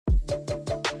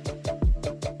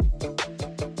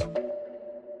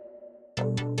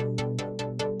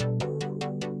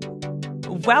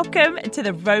Welcome to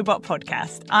the Robot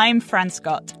Podcast. I'm Fran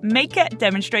Scott, maker,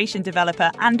 demonstration developer,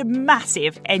 and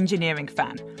massive engineering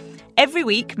fan. Every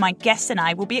week, my guests and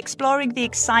I will be exploring the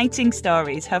exciting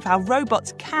stories of how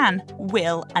robots can,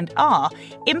 will, and are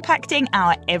impacting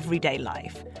our everyday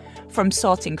life. From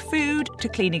sorting food to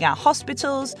cleaning our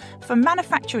hospitals, from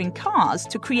manufacturing cars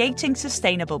to creating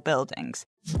sustainable buildings.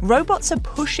 Robots are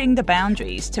pushing the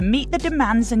boundaries to meet the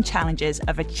demands and challenges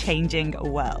of a changing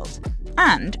world.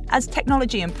 And as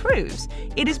technology improves,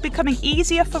 it is becoming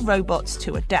easier for robots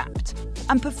to adapt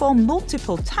and perform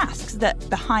multiple tasks that,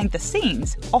 behind the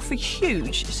scenes, offer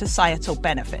huge societal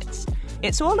benefits.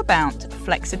 It's all about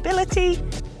flexibility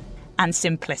and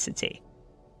simplicity.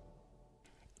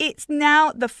 It's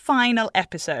now the final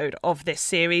episode of this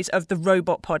series of the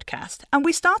Robot Podcast, and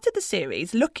we started the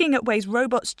series looking at ways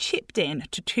robots chipped in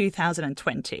to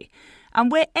 2020,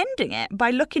 and we're ending it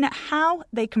by looking at how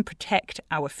they can protect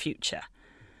our future.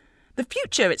 The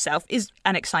future itself is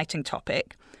an exciting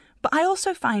topic, but I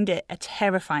also find it a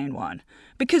terrifying one,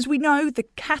 because we know the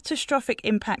catastrophic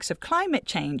impacts of climate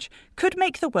change could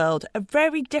make the world a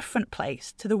very different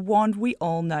place to the one we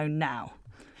all know now.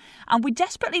 And we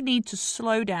desperately need to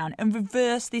slow down and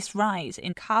reverse this rise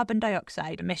in carbon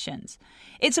dioxide emissions.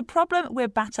 It's a problem we're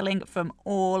battling from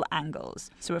all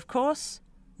angles. So, of course,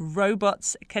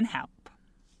 robots can help.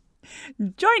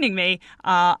 Joining me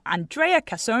are Andrea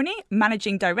Cassoni,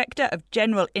 Managing Director of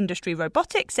General Industry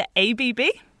Robotics at ABB.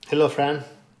 Hello, Fran.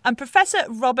 And Professor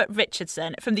Robert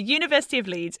Richardson from the University of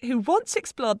Leeds, who once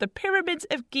explored the pyramids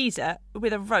of Giza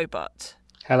with a robot.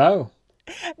 Hello.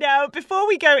 Now, before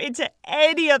we go into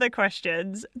any other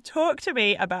questions, talk to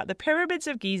me about the pyramids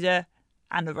of Giza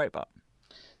and the robot.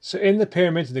 So in the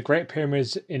pyramids, the Great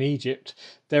Pyramids in Egypt,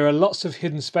 there are lots of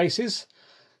hidden spaces.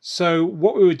 So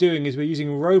what we were doing is we're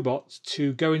using robots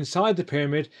to go inside the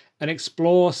pyramid and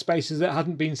explore spaces that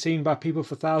hadn't been seen by people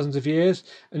for thousands of years,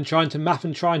 and trying to map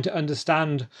and trying to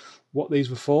understand what these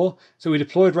were for. So we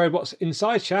deployed robots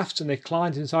inside shafts, and they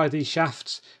climbed inside these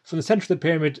shafts from the centre of the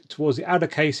pyramid towards the outer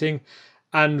casing.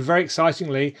 And very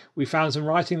excitingly, we found some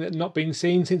writing that had not been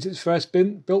seen since it's first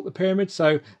been built, the pyramid.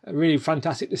 So a really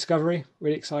fantastic discovery,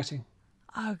 really exciting.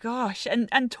 Oh, gosh.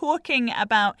 And talking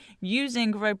about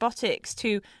using robotics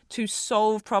to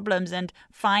solve problems and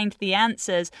find the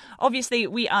answers. Obviously,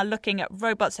 we are looking at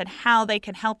robots and how they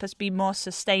can help us be more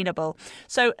sustainable.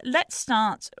 So let's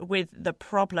start with the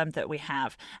problem that we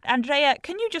have. Andrea,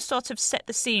 can you just sort of set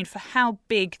the scene for how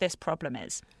big this problem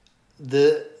is?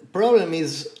 The problem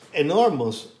is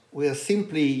enormous. We are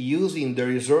simply using the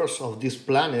resource of this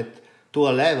planet to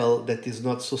a level that is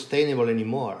not sustainable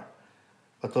anymore.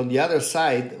 But on the other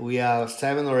side, we are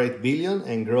 7 or 8 billion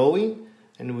and growing,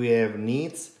 and we have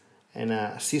needs and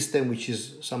a system which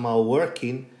is somehow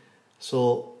working.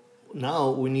 So now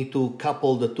we need to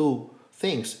couple the two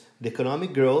things, the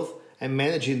economic growth and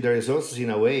managing the resources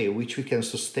in a way which we can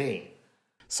sustain.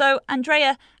 So,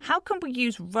 Andrea, how can we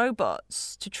use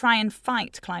robots to try and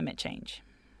fight climate change?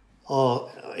 Oh,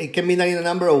 it can be done in a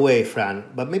number of ways, Fran.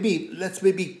 But let's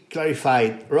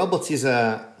clarify. Robots is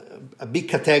a big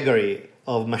category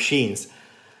of machines.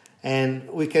 And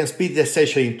we can split it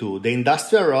essentially into the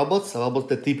industrial robots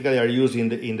that typically are used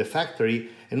in the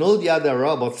factory, and all the other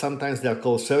robots, sometimes they are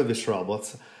called service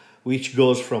robots, which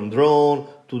goes from drone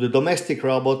to the domestic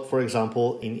robot, for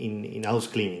example, in house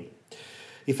cleaning.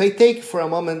 If I take for a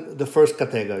moment the first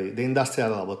category, the industrial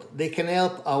robot, they can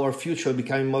help our future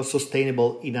becoming more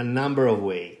sustainable in a number of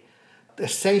ways.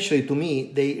 Essentially, to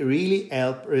me, they really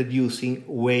help reducing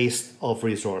waste of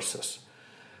resources.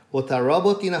 What a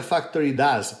robot in a factory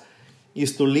does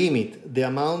is to limit the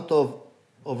amount of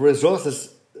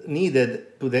resources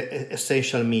needed to the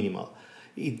essential minimum.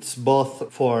 It's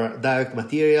both for direct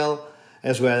material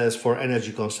as well as for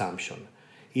energy consumption.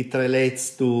 It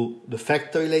relates to the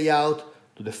factory layout,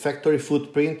 to the factory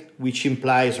footprint, which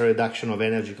implies a reduction of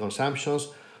energy consumptions,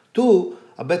 to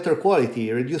a better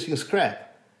quality, reducing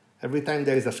scrap. Every time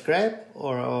there is a scrap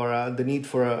or the need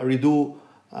for a redo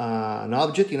an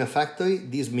object in a factory,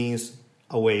 this means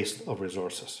a waste of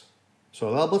resources.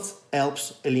 So robots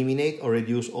helps eliminate or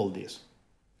reduce all this.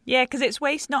 Yeah, because it's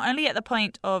waste not only at the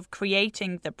point of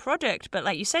creating the product, but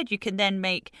like you said, you can then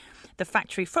make the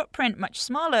factory footprint much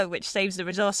smaller, which saves the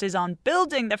resources on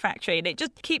building the factory. And it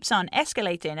just keeps on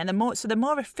escalating. And the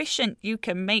more efficient you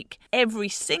can make every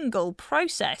single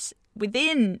process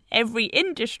within every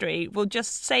industry will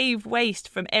just save waste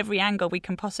from every angle we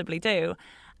can possibly do.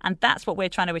 And that's what we're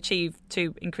trying to achieve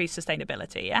to increase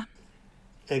sustainability, yeah?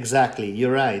 Exactly,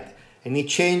 you're right. And it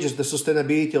changes the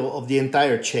sustainability of the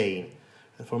entire chain,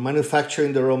 from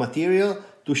manufacturing the raw material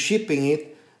to shipping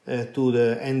it to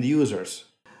the end users.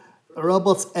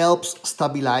 Robots helps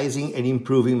stabilizing and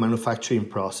improving manufacturing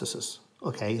processes.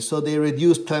 Okay, so they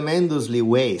reduce tremendously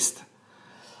waste.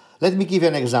 Let me give you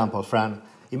an example, Fran.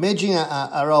 Imagine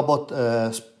a robot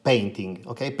painting,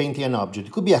 okay, painting an object.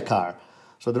 It could be a car.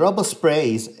 So the robot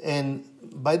sprays, and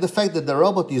by the fact that the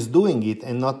robot is doing it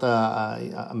and not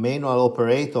a manual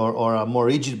operator or a more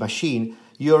rigid machine,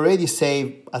 you already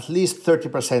save at least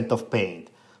 30% of paint.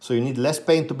 So you need less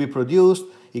paint to be produced,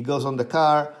 it goes on the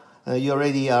car, you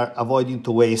already are avoiding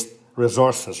to waste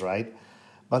resources, right?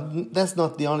 But that's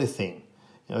not the only thing.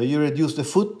 You reduce the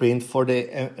footprint for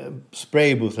the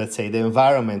spray booth, let's say, the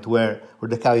environment where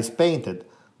the car is painted.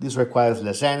 This requires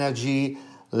less energy,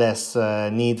 less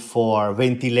need for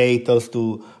ventilators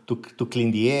to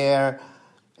clean the air.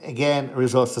 Again,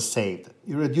 resources saved.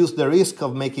 You reduce the risk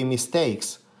of making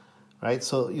mistakes, right?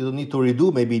 So you don't need to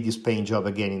redo maybe this paint job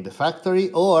again in the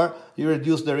factory, or you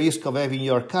reduce the risk of having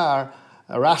your car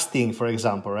rusting, for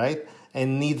example, right?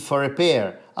 And need for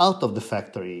repair out of the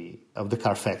factory, of the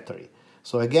car factory.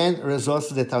 So again,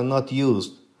 resources that are not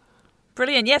used.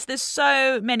 Brilliant. Yes, there's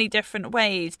so many different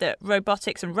ways that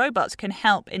robotics and robots can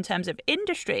help in terms of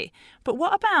industry. But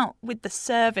what about with the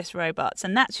service robots?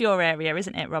 And that's your area,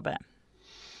 isn't it, Robert?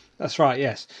 That's right,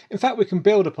 yes. In fact, we can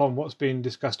build upon what's been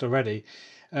discussed already.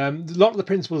 A lot of the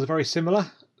principles are very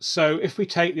similar. So if we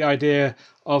take the idea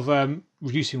of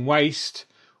reducing waste,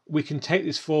 we can take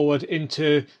this forward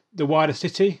into the wider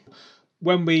city.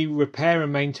 When we repair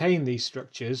and maintain these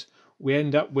structures, we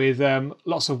end up with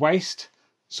lots of waste.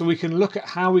 So we can look at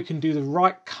how we can do the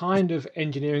right kind of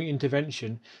engineering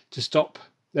intervention to stop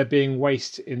there being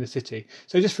waste in the city.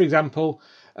 So just for example,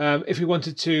 if we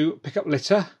wanted to pick up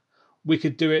litter, we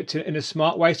could do it in a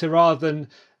smart way. So rather than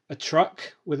a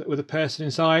truck with a person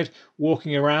inside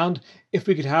walking around, if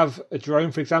we could have a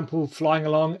drone, for example, flying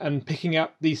along and picking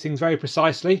up these things very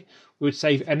precisely, we would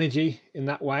save energy in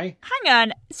that way. Hang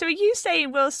on. So are you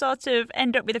saying we'll sort of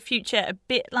end up with a future a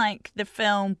bit like the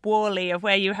film WALL-E, of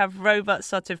where you have robots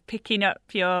sort of picking up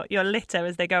your litter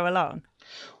as they go along?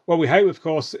 Well, we hope, of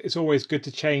course, it's always good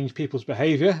to change people's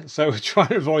behaviour, so we're trying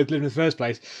to avoid living in the first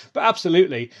place. But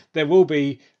absolutely, there will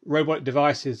be robotic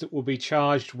devices that will be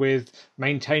charged with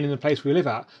maintaining the place we live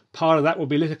at. Part of that will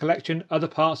be litter collection. Other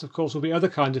parts, of course, will be other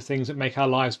kinds of things that make our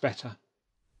lives better.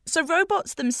 So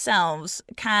robots themselves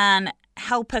can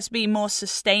help us be more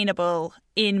sustainable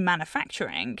in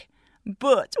manufacturing.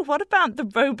 But what about the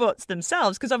robots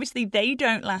themselves? Because obviously they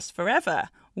don't last forever.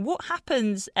 What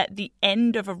happens at the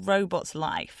end of a robot's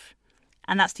life?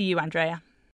 And that's to you, Andrea.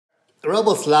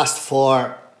 Robots last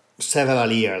for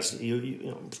several years,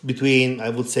 between, I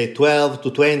would say, 12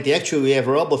 to 20. Actually, we have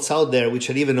robots out there which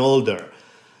are even older.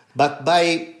 But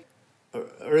by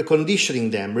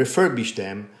reconditioning them, refurbish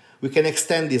them, we can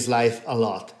extend this life a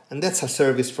lot. And that's a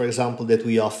service, for example, that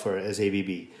we offer as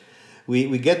ABB.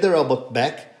 We get the robot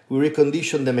back, we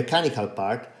recondition the mechanical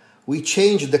part, we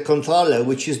change the controller,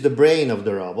 which is the brain of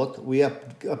the robot, we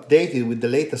update it with the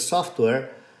latest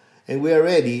software, and we are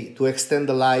ready to extend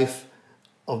the life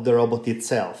of the robot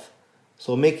itself.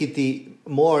 So make it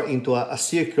more into a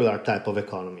circular type of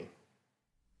economy.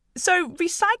 So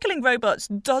recycling robots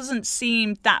doesn't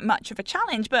seem that much of a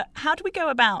challenge, but how do we go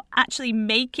about actually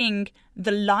making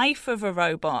the life of a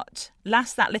robot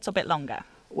last that little bit longer?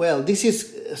 Well, this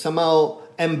is somehow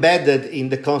embedded in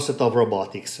the concept of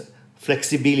robotics.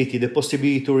 Flexibility, the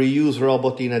possibility to reuse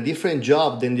robot in a different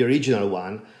job than the original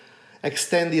one,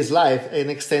 extend his life and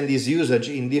extend his usage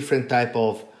in different type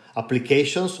of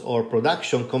applications or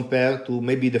production compared to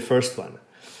maybe the first one.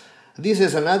 This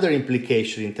has another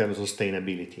implication in terms of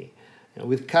sustainability.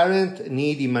 With current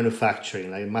need in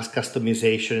manufacturing, like mass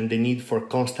customization and the need for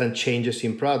constant changes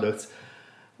in products,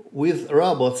 with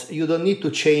robots, you don't need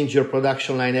to change your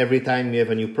production line every time you have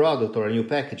a new product or a new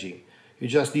packaging. You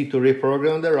just need to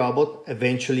reprogram the robot,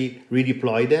 eventually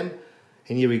redeploy them,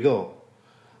 and here we go.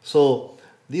 So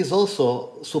this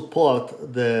also supports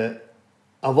the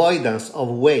avoidance of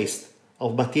waste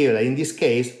of material, in this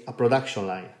case, a production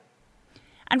line.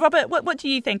 And Robert, what do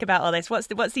you think about all this? What's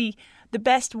the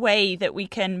best way that we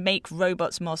can make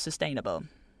robots more sustainable?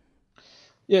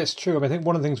 Yeah, it's true. I think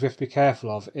one of the things we have to be careful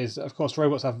of is, of course,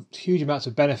 robots have huge amounts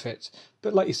of benefits.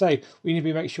 But like you say, we need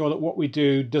to make sure that what we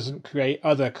do doesn't create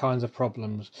other kinds of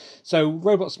problems. So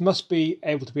robots must be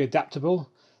able to be adaptable.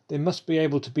 They must be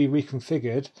able to be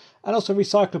reconfigured and also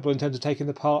recyclable in terms of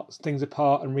taking things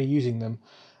apart and reusing them.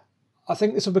 I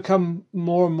think this will become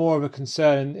more and more of a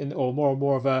concern or more and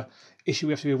more of a issue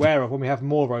we have to be aware of when we have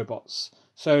more robots.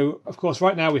 So, of course,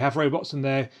 right now we have robots and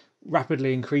they're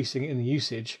rapidly increasing in the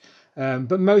usage.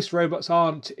 But most robots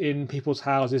aren't in people's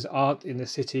houses, aren't in the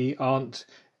city, aren't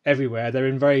everywhere. They're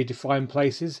in very defined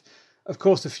places. Of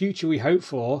course, the future we hope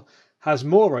for has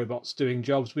more robots doing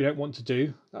jobs we don't want to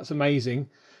do. That's amazing.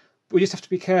 We just have to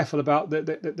be careful about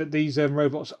that these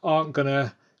robots aren't going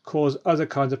to cause other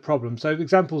kinds of problems. So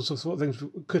examples of what things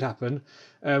could happen.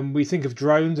 We think of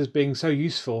drones as being so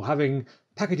useful. Having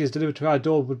packages delivered to our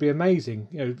door would be amazing.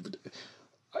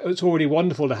 It's already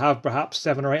wonderful to have perhaps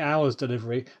 7 or 8 hours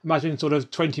delivery. Imagine sort of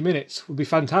 20 minutes would be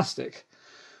fantastic.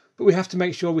 But we have to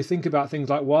make sure we think about things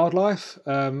like wildlife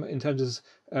in terms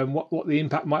of what the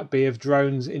impact might be of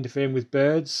drones interfering with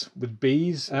birds, with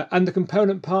bees, and the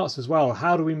component parts as well.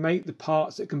 How do we make the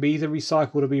parts that can be either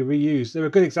recycled or be reused? There are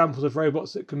good examples of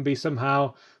robots that can be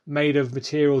somehow made of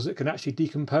materials that can actually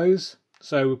decompose.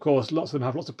 So, of course, lots of them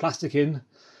have lots of plastic in,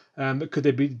 but could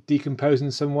they be decomposed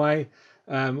in some way?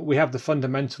 We have the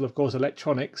fundamental, of course,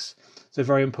 electronics. So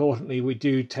very importantly, we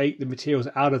do take the materials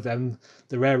out of them,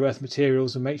 the rare earth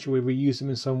materials, and make sure we reuse them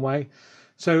in some way.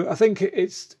 So I think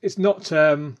it's not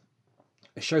a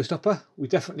showstopper. We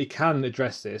definitely can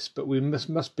address this, but we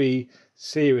must be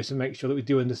serious and make sure that we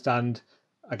do understand,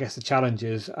 I guess, the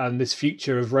challenges, and this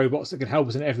future of robots that can help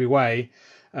us in every way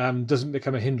doesn't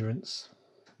become a hindrance.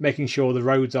 Making sure the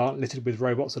roads aren't littered with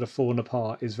robots that have fallen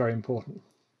apart is very important.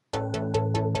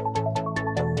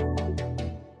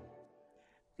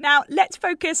 Now, let's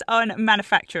focus on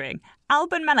manufacturing.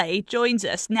 Alban Mallet joins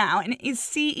us now and is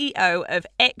CEO of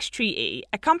XTreeE,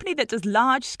 a company that does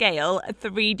large-scale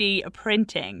 3D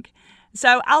printing.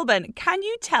 So, Alban, can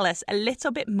you tell us a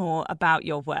little bit more about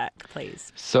your work,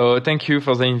 please? So, thank you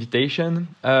for the invitation.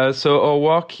 So, our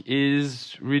work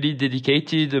is really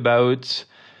dedicated about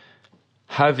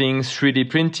having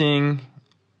 3D printing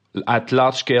at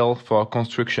large scale for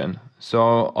construction.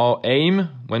 So our aim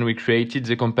when we created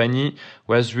the company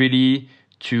was really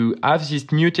to have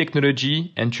this new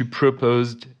technology and to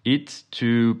propose it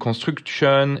to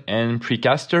construction and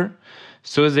precaster,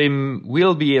 so they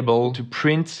will be able to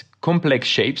print complex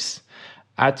shapes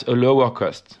at a lower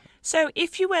cost. So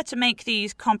if you were to make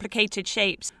these complicated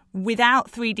shapes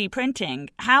without 3D printing,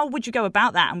 how would you go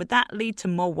about that? And would that lead to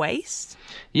more waste?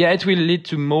 Yeah, it will lead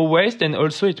to more waste, and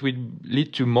also it will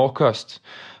lead to more cost.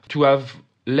 To have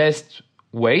less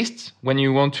waste, when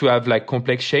you want to have like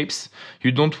complex shapes,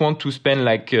 you don't want to spend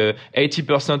like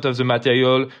 80% of the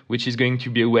material, which is going to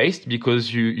be a waste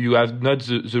because you have not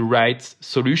the right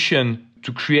solution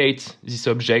to create this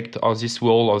object or this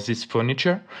wall or this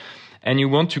furniture. And you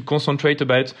want to concentrate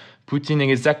about putting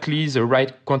exactly the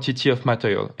right quantity of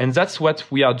material. And that's what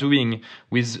we are doing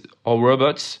with our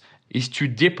robots, is to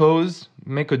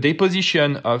make a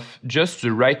deposition of just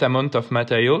the right amount of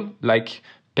material, like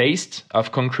paste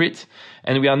of concrete.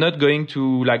 And we are not going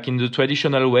to, like in the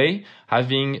traditional way,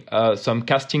 having some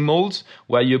casting molds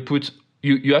where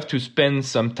you have to spend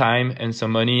some time and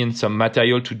some money and some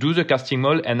material to do the casting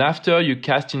mold, and after you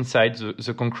cast inside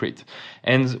the concrete.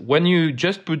 And when you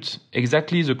just put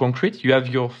exactly the concrete, you have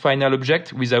your final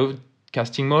object without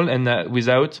casting mold and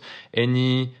without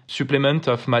any supplement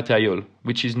of material,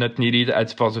 which is not needed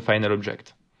for the final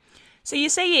object. So you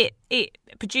say it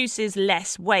produces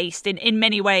less waste in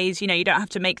many ways. You know, you don't have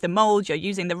to make the mold, you're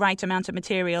using the right amount of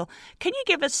material. Can you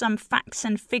give us some facts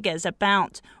and figures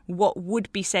about what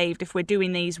would be saved if we're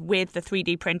doing these with the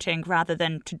 3D printing rather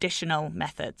than traditional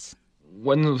methods?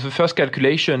 One of the first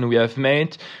calculation we have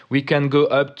made, we can go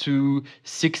up to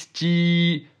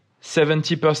 70%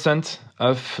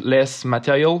 of less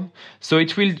material. So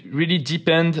it will really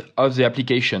depend on the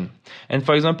application. And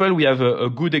for example, we have a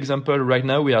good example right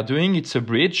now we are doing. It's a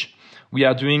bridge we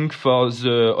are doing for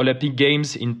the Olympic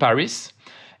Games in Paris.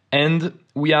 And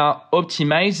we are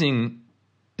optimizing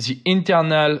the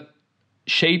internal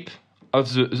shape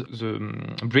of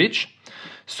the bridge.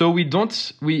 So we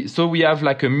have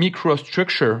like a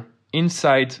microstructure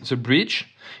inside the bridge.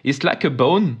 It's like a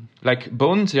bone. Like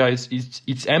bone,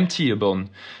 it's empty, a bone.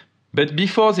 But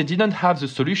before, they didn't have the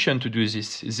solution to do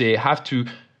this. They have to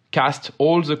cast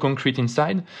all the concrete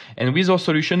inside. And with our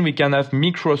solution, we can have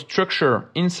microstructure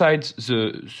inside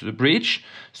the bridge.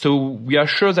 So we are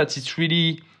sure that it's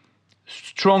really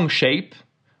strong shape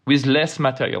with less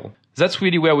material. That's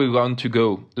really where we want to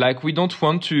go. Like, we don't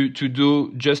want to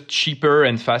do just cheaper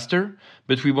and faster,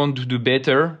 but we want to do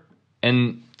better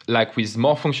and like with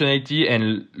more functionality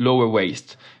and lower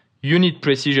waste. You need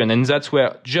precision, and that's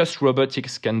where just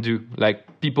robotics can do.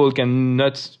 Like, people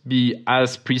cannot be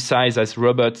as precise as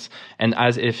robots and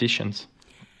as efficient.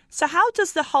 So how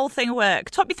does the whole thing work?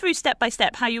 Talk me through step by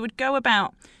step how you would go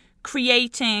about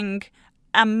creating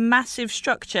a massive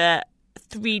structure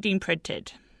 3D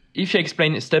printed. If you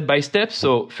explain step by step,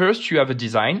 so first you have a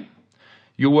design.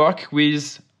 You work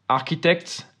with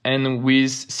architects and with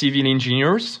civil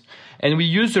engineers, and we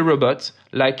use the robot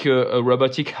like a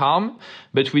robotic arm,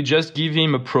 but we just give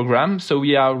him a program. So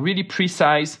we are really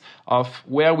precise of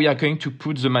where we are going to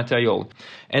put the material.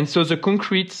 And so the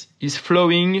concrete is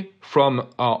flowing from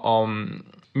our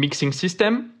mixing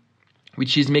system,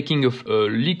 which is making a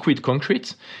liquid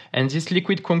concrete. And this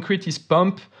liquid concrete is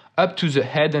pumped up to the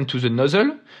head and to the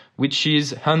nozzle, which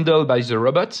is handled by the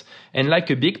robot. And like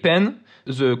a big pen,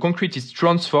 the concrete is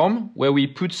transformed, where we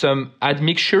put some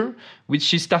admixture,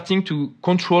 which is starting to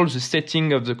control the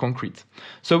setting of the concrete.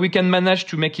 So we can manage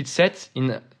to make it set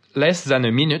in less than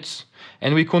a minute,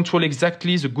 and we control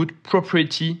exactly the good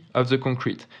property of the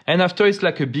concrete. And after, it's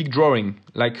like a big drawing,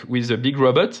 like with a big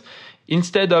robot.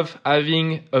 Instead of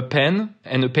having a pen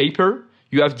and a paper,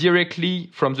 you have directly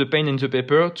from the pen and the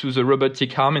paper to the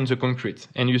robotic arm and the concrete,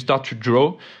 and you start to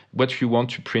draw what you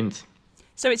want to print.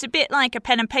 So it's a bit like a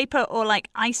pen and paper, or like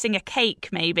icing a cake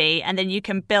maybe, and then you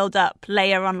can build up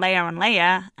layer on layer on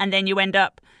layer, and then you end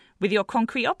up with your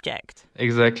concrete object.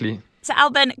 Exactly. So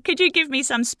Alban, could you give me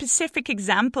some specific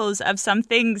examples of some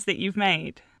things that you've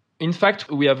made? In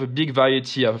fact, we have a big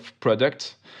variety of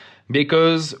products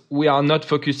because we are not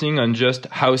focusing on just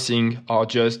housing or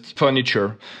just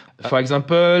furniture. For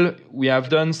example, we have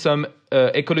done some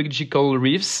ecological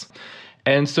reefs.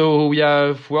 And so we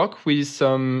have worked with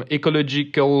some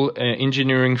ecological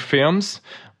engineering firms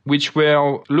which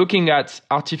were looking at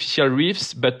artificial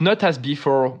reefs, but not as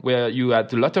before, where you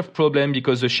had a lot of problems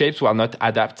because the shapes were not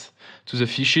adapted to the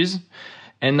fishes.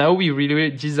 And now we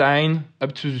really design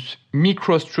up to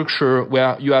microstructure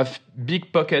where you have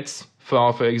big pockets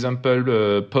for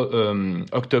example,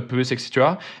 octopus,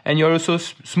 etc. And you have also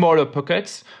smaller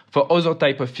pockets for other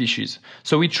type of fishes.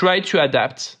 So we try to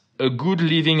adapt a good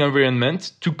living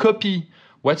environment to copy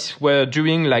what we're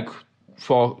doing like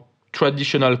for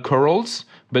traditional corals,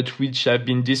 but which have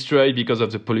been destroyed because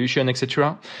of the pollution,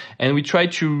 etc. And we try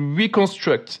to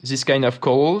reconstruct this kind of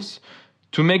corals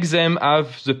to make them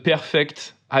have the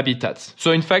perfect habitats.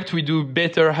 So in fact, we do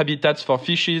better habitats for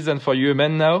fishes than for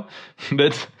humans now,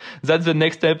 but that's the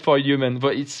next step for humans.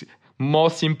 But it's more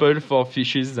simple for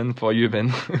fishes than for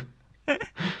humans.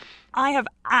 I have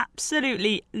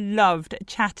absolutely loved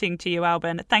chatting to you,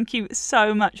 Alban. Thank you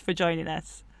so much for joining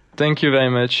us. Thank you very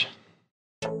much.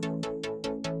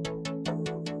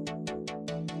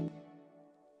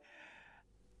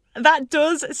 That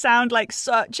does sound like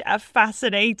such a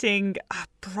fascinating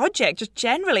project, just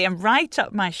generally, and right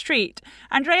up my street.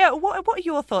 Andrea, what are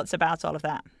your thoughts about all of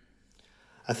that?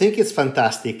 I think it's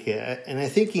fantastic. And I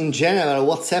think in general,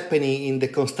 what's happening in the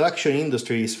construction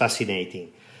industry is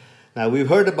fascinating. Now, we've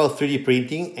heard about 3D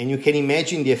printing, and you can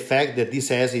imagine the effect that this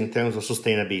has in terms of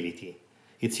sustainability.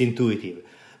 It's intuitive.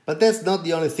 But that's not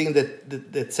the only thing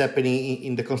that's happening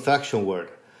in the construction world.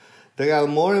 There are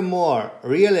more and more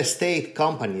real estate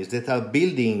companies that are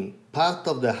building part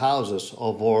of the houses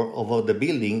of the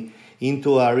building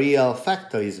into a real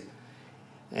factories.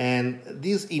 And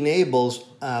this enables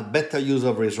a better use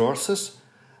of resources,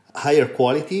 higher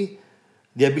quality,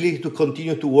 the ability to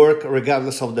continue to work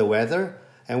regardless of the weather.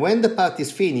 And when the part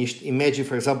is finished, imagine,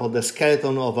 for example, the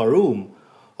skeleton of a room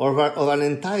or of an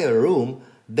entire room,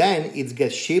 then it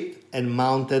gets shipped and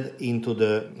mounted into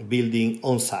the building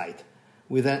on site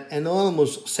with an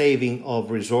enormous saving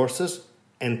of resources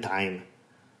and time.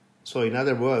 So in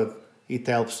other words, it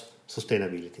helps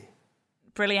sustainability.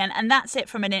 Brilliant. And that's it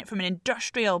from an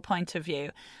industrial point of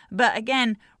view. But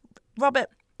again, Robert,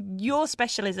 your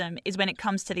specialism is when it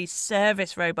comes to these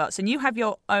service robots, and you have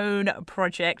your own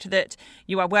project that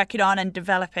you are working on and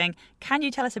developing. Can you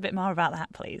tell us a bit more about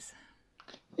that, please?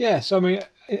 Yes, I mean,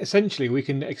 essentially we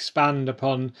can expand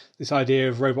upon this idea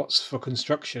of robots for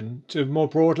construction to more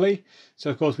broadly.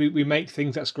 So, of course, we make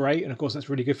things, that's great, and of course that's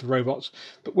really good for robots.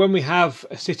 But when we have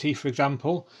a city, for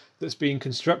example, that's being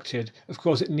constructed, of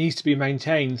course it needs to be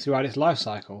maintained throughout its life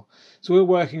cycle. So we're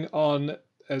working on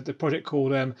the project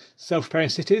called Self-Repairing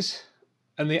Cities,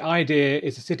 and the idea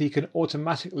is the city can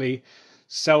automatically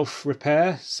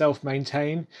self-repair,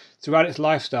 self-maintain throughout its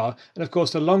lifestyle. And of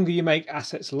course, the longer you make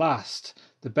assets last,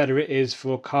 the better it is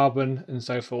for carbon and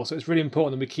so forth. So it's really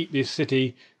important that we keep this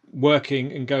city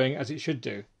working and going as it should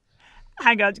do.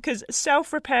 Hang on, because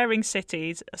self-repairing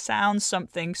cities sounds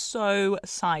something so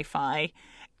sci-fi.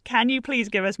 Can you please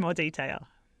give us more detail?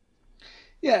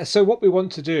 Yeah, so what we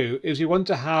want to do is we want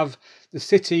to have the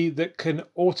city that can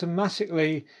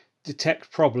automatically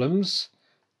detect problems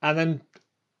and then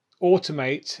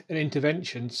automate an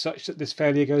intervention such that this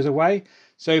failure goes away.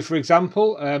 So, for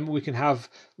example, we can have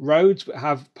roads that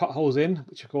have potholes in,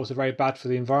 which of course are very bad for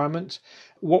the environment.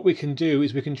 What we can do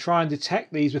is we can try and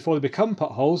detect these before they become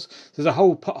potholes. There's a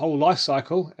whole pothole life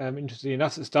cycle, interestingly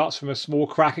enough, that starts from a small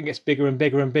crack and gets bigger and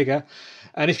bigger and bigger.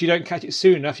 And if you don't catch it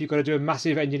soon enough, you've got to do a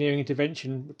massive engineering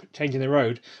intervention, changing the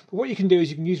road. But what you can do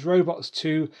is you can use robots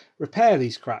to repair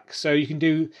these cracks. So you can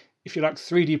do, if you like,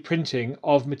 3D printing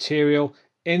of material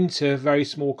into very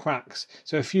small cracks.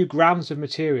 So a few grams of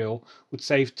material would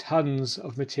save tons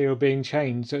of material being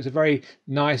changed. So it's a very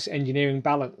nice engineering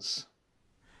balance.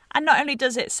 And not only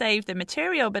does it save the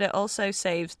material, but it also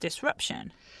saves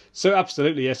disruption. So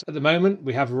absolutely, yes. At the moment,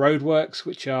 we have roadworks,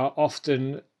 which are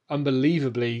often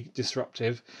unbelievably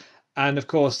disruptive. And of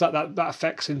course, that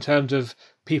affects in terms of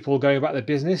people going about their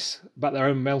business, about their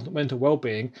own mental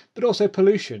well-being, but also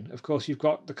pollution. Of course, you've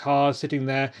got the cars sitting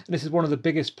there, and this is one of the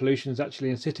biggest pollutions actually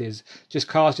in cities, just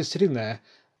cars just sitting there.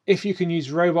 If you can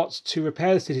use robots to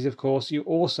repair the cities, of course, you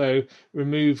also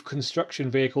remove construction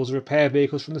vehicles, repair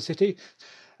vehicles from the city.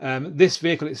 This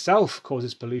vehicle itself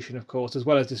causes pollution, of course, as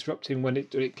well as disrupting when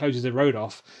it closes the road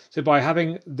off. So by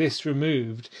having this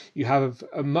removed, you have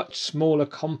a much smaller,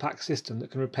 compact system that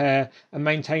can repair and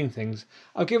maintain things.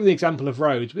 I'll give you the example of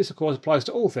roads. This, of course, applies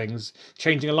to all things.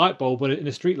 Changing a light bulb in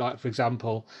a street light, for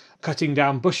example, cutting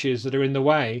down bushes that are in the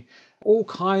way. All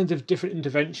kinds of different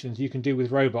interventions you can do with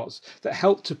robots that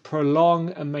help to prolong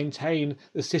and maintain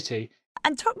the city.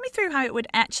 And talk me through how it would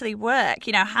actually work.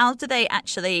 How do they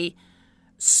actually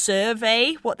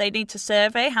survey what they need to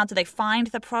survey? How do they find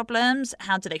the problems?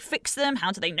 How do they fix them? How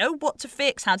do they know what to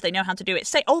fix? How do they know how to do it?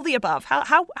 Say all the above.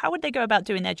 How would they go about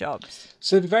doing their jobs?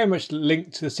 So they're very much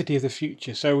linked to the city of the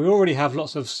future. So we already have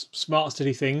lots of smart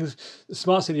city things. The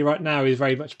smart city right now is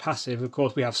very much passive. Of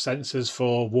course, we have sensors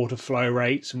for water flow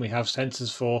rates and we have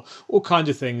sensors for all kinds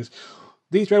of things.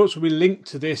 These robots will be linked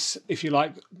to this, if you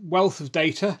like, wealth of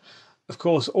data. Of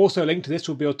course, also linked to this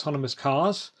will be autonomous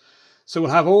cars. So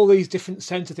we'll have all these different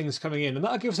sensor things coming in, and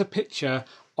that'll give us a picture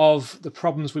of the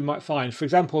problems we might find. For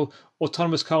example,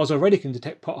 autonomous cars already can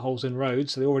detect potholes in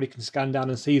roads, so they already can scan down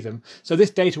and see them. So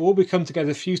this data will all become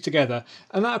together, fused together,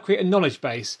 and that'll create a knowledge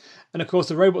base. And of course,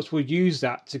 the robots will use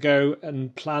that to go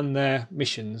and plan their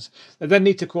missions. They then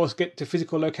need to, of course, get to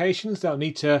physical locations. They'll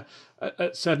need to,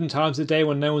 at certain times of the day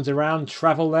when no one's around,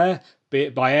 travel there, be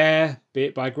it by air, be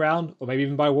it by ground, or maybe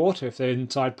even by water if they're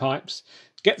inside pipes.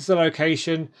 Get to the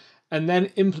location, and then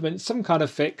implement some kind of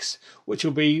fix, which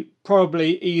will be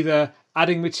probably either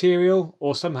adding material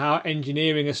or somehow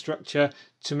engineering a structure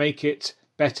to make it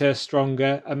better,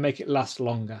 stronger, and make it last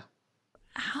longer.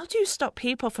 How do you stop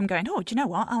people from going, oh, do you know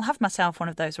what? I'll have myself one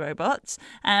of those robots,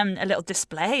 a little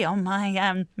display on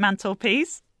my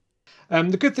mantelpiece.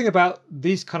 The good thing about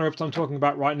these kind of robots I'm talking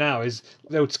about right now is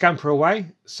they would scamper away,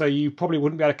 so you probably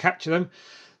wouldn't be able to capture them.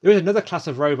 There is another class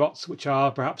of robots which are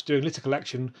perhaps doing litter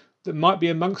collection that might be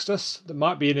amongst us, that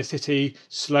might be in a city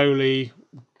slowly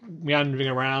meandering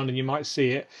around and you might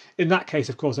see it. In that case,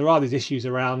 of course, there are these issues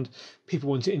around people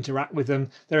wanting to interact with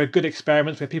them. There are good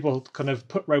experiments where people kind of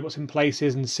put robots in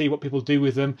places and see what people do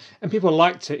with them, and people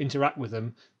like to interact with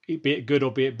them, be it good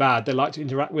or be it bad. They like to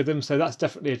interact with them, so that's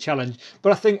definitely a challenge.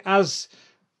 But I think as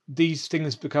these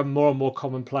things become more and more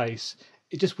commonplace,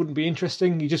 it just wouldn't be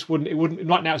interesting. It wouldn't,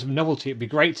 right now it's a novelty. It'd be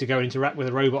great to go and interact with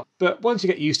a robot. But once you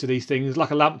get used to these things,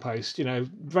 like a lamppost,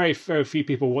 very, very few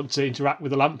people want to interact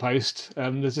with a lamppost.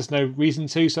 There's just no reason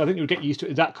to. So I think you'll get used to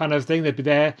it, that kind of thing. They'd be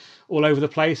there all over the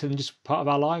place and just part of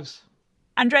our lives.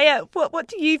 Andrea, what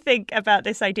do you think about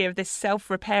this idea of this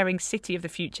self-repairing city of the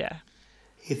future?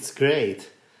 It's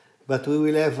great, but we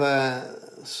will have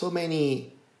so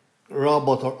many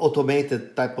robot or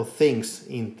automated type of things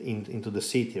into the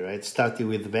city, right? Starting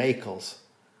with vehicles.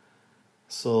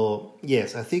 So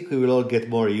yes, I think we will all get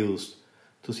more used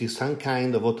to see some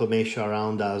kind of automation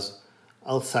around us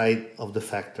outside of the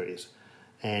factories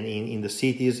and in the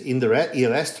cities, in the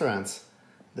restaurants.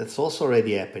 That's also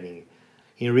already happening.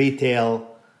 In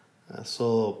retail,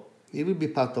 so it will be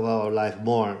part of our life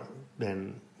more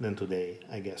than today,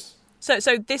 I guess. So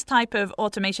this type of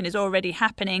automation is already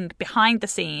happening behind the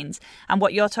scenes, and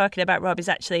what you're talking about, Rob, is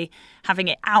actually having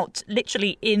it out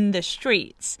literally in the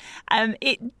streets.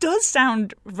 It does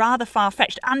sound rather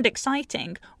far-fetched and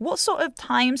exciting. What sort of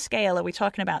time scale are we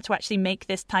talking about to actually make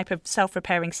this type of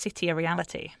self-repairing city a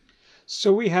reality?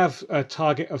 So we have a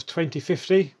target of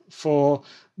 2050 for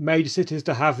major cities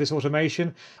to have this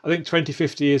automation. I think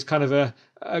 2050 is kind of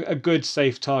a good,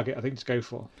 safe target, I think, to go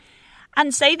for.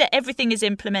 And say that everything is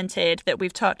implemented that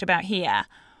we've talked about here.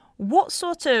 What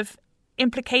sort of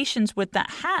implications would that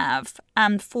have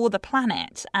for the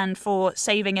planet and for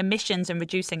saving emissions and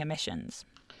reducing emissions?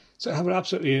 So it have an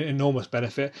absolutely enormous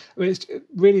benefit. I mean, it's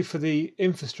really for the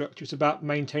infrastructure. It's about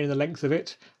maintaining the length of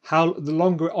it, how the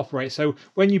longer it operates. So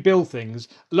when you build things,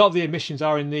 a lot of the emissions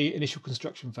are in the initial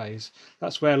construction phase.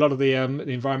 That's where a lot of the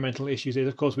environmental issues is.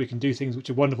 Of course, we can do things which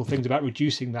are wonderful things about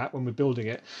reducing that when we're building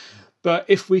it. But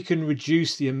if we can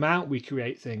reduce the amount we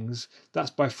create things, that's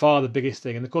by far the biggest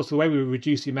thing. And of course, the way we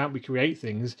reduce the amount we create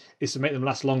things is to make them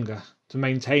last longer, to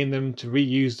maintain them, to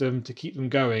reuse them, to keep them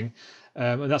going.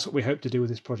 And that's what we hope to do with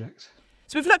this project.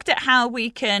 So we've looked at how we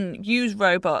can use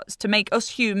robots to make us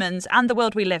humans and the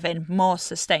world we live in more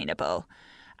sustainable.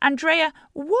 Andrea,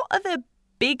 what are the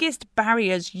biggest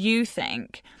barriers you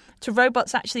think to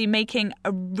robots actually making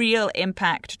a real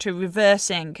impact to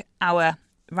reversing our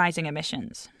rising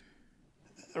emissions?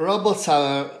 Robots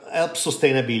help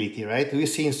sustainability, right? We've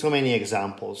seen so many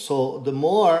examples. So the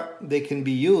more they can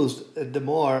be used, the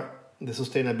more the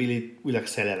sustainability will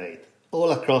accelerate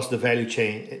all across the value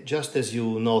chain, just as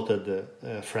you noted,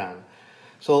 Fran.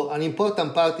 So an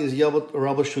important part is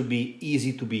robots should be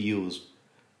easy to be used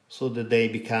so that they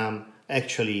become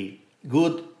actually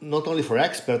good, not only for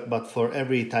experts, but for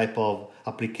every type of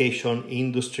application,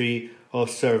 industry, or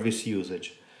service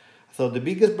usage. So the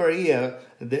biggest barrier,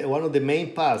 one of the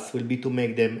main paths will be to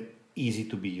make them easy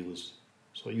to be used.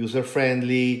 So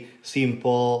user-friendly,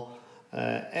 simple,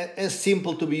 as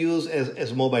simple to be used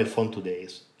as mobile phone today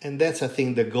is. And that's, I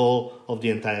think, the goal of the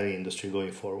entire industry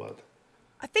going forward.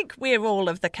 I think we're all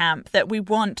of the camp that we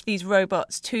want these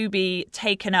robots to be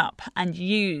taken up and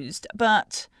used,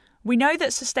 but we know that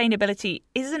sustainability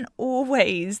isn't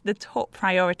always the top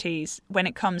priorities when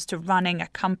it comes to running a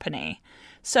company.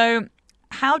 So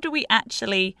how do we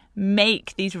actually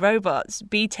make these robots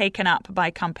be taken up by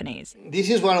companies?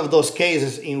 This is one of those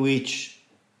cases in which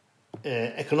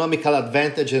economical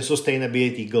advantage and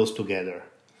sustainability goes together.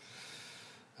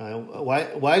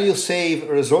 While you save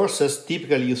resources,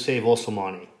 typically you save also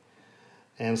money.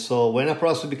 And so when a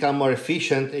process becomes more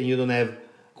efficient and you don't have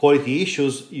quality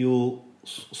issues, you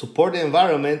support the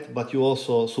environment, but you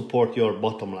also support your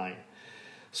bottom line.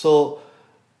 So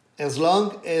as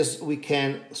long as we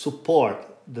can support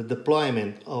the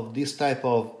deployment of this type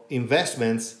of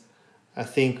investments, I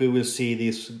think we will see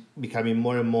this becoming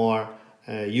more and more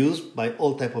used by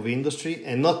all type of industry,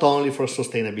 and not only for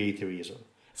sustainability reasons.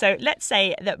 So let's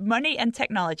say that money and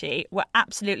technology were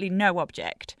absolutely no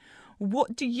object.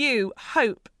 What do you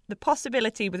hope the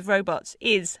possibility with robots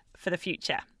is for the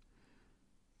future?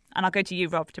 And I'll go to you,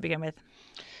 Rob, to begin with.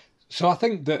 So I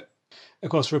think that, of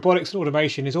course, robotics and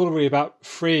automation is all really about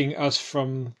freeing us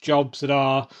from jobs that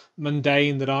are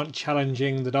mundane, that aren't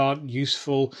challenging, that aren't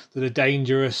useful, that are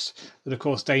dangerous, that are, of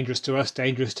course, dangerous to us,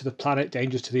 dangerous to the planet,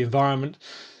 dangerous to the environment.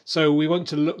 So we want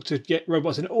to look to get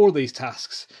robots in all of these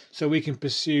tasks so we can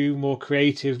pursue more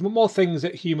creative, more things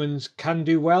that humans can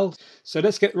do well. So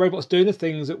let's get robots doing the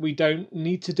things that we don't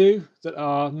need to do, that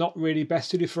are not really best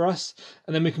suited for us.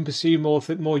 And then we can pursue more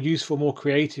useful, more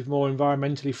creative, more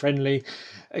environmentally friendly,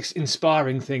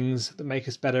 inspiring things that make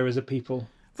us better as a people.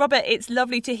 Robert, it's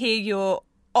lovely to hear your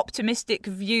optimistic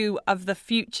view of the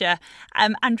future.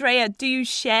 Andrea, do you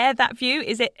share that view?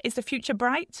 Is the future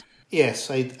bright?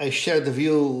 Yes, I share the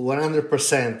view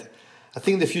 100%. I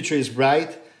think the future is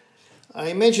bright. I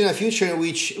imagine a future in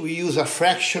which we use a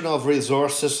fraction of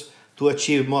resources to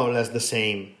achieve more or less the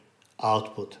same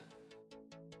output.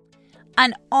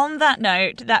 And on that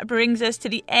note, that brings us to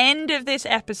the end of this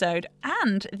episode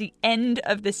and the end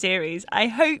of the series. I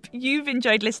hope you've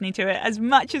enjoyed listening to it as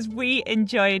much as we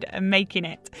enjoyed making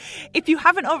it. If you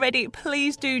haven't already,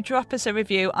 please do drop us a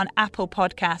review on Apple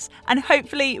Podcasts, and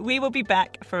hopefully we will be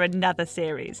back for another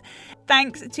series.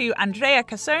 Thanks to Andrea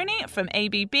Cassoni from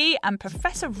ABB and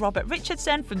Professor Robert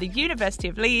Richardson from the University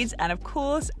of Leeds, and of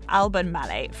course Alban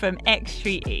Mallet from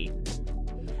XTreeE.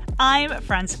 I'm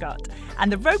Fran Scott,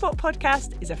 and the Robot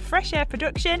Podcast is a Fresh Air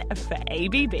production for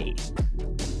ABB.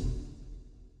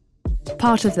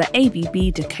 Part of the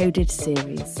ABB Decoded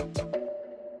series.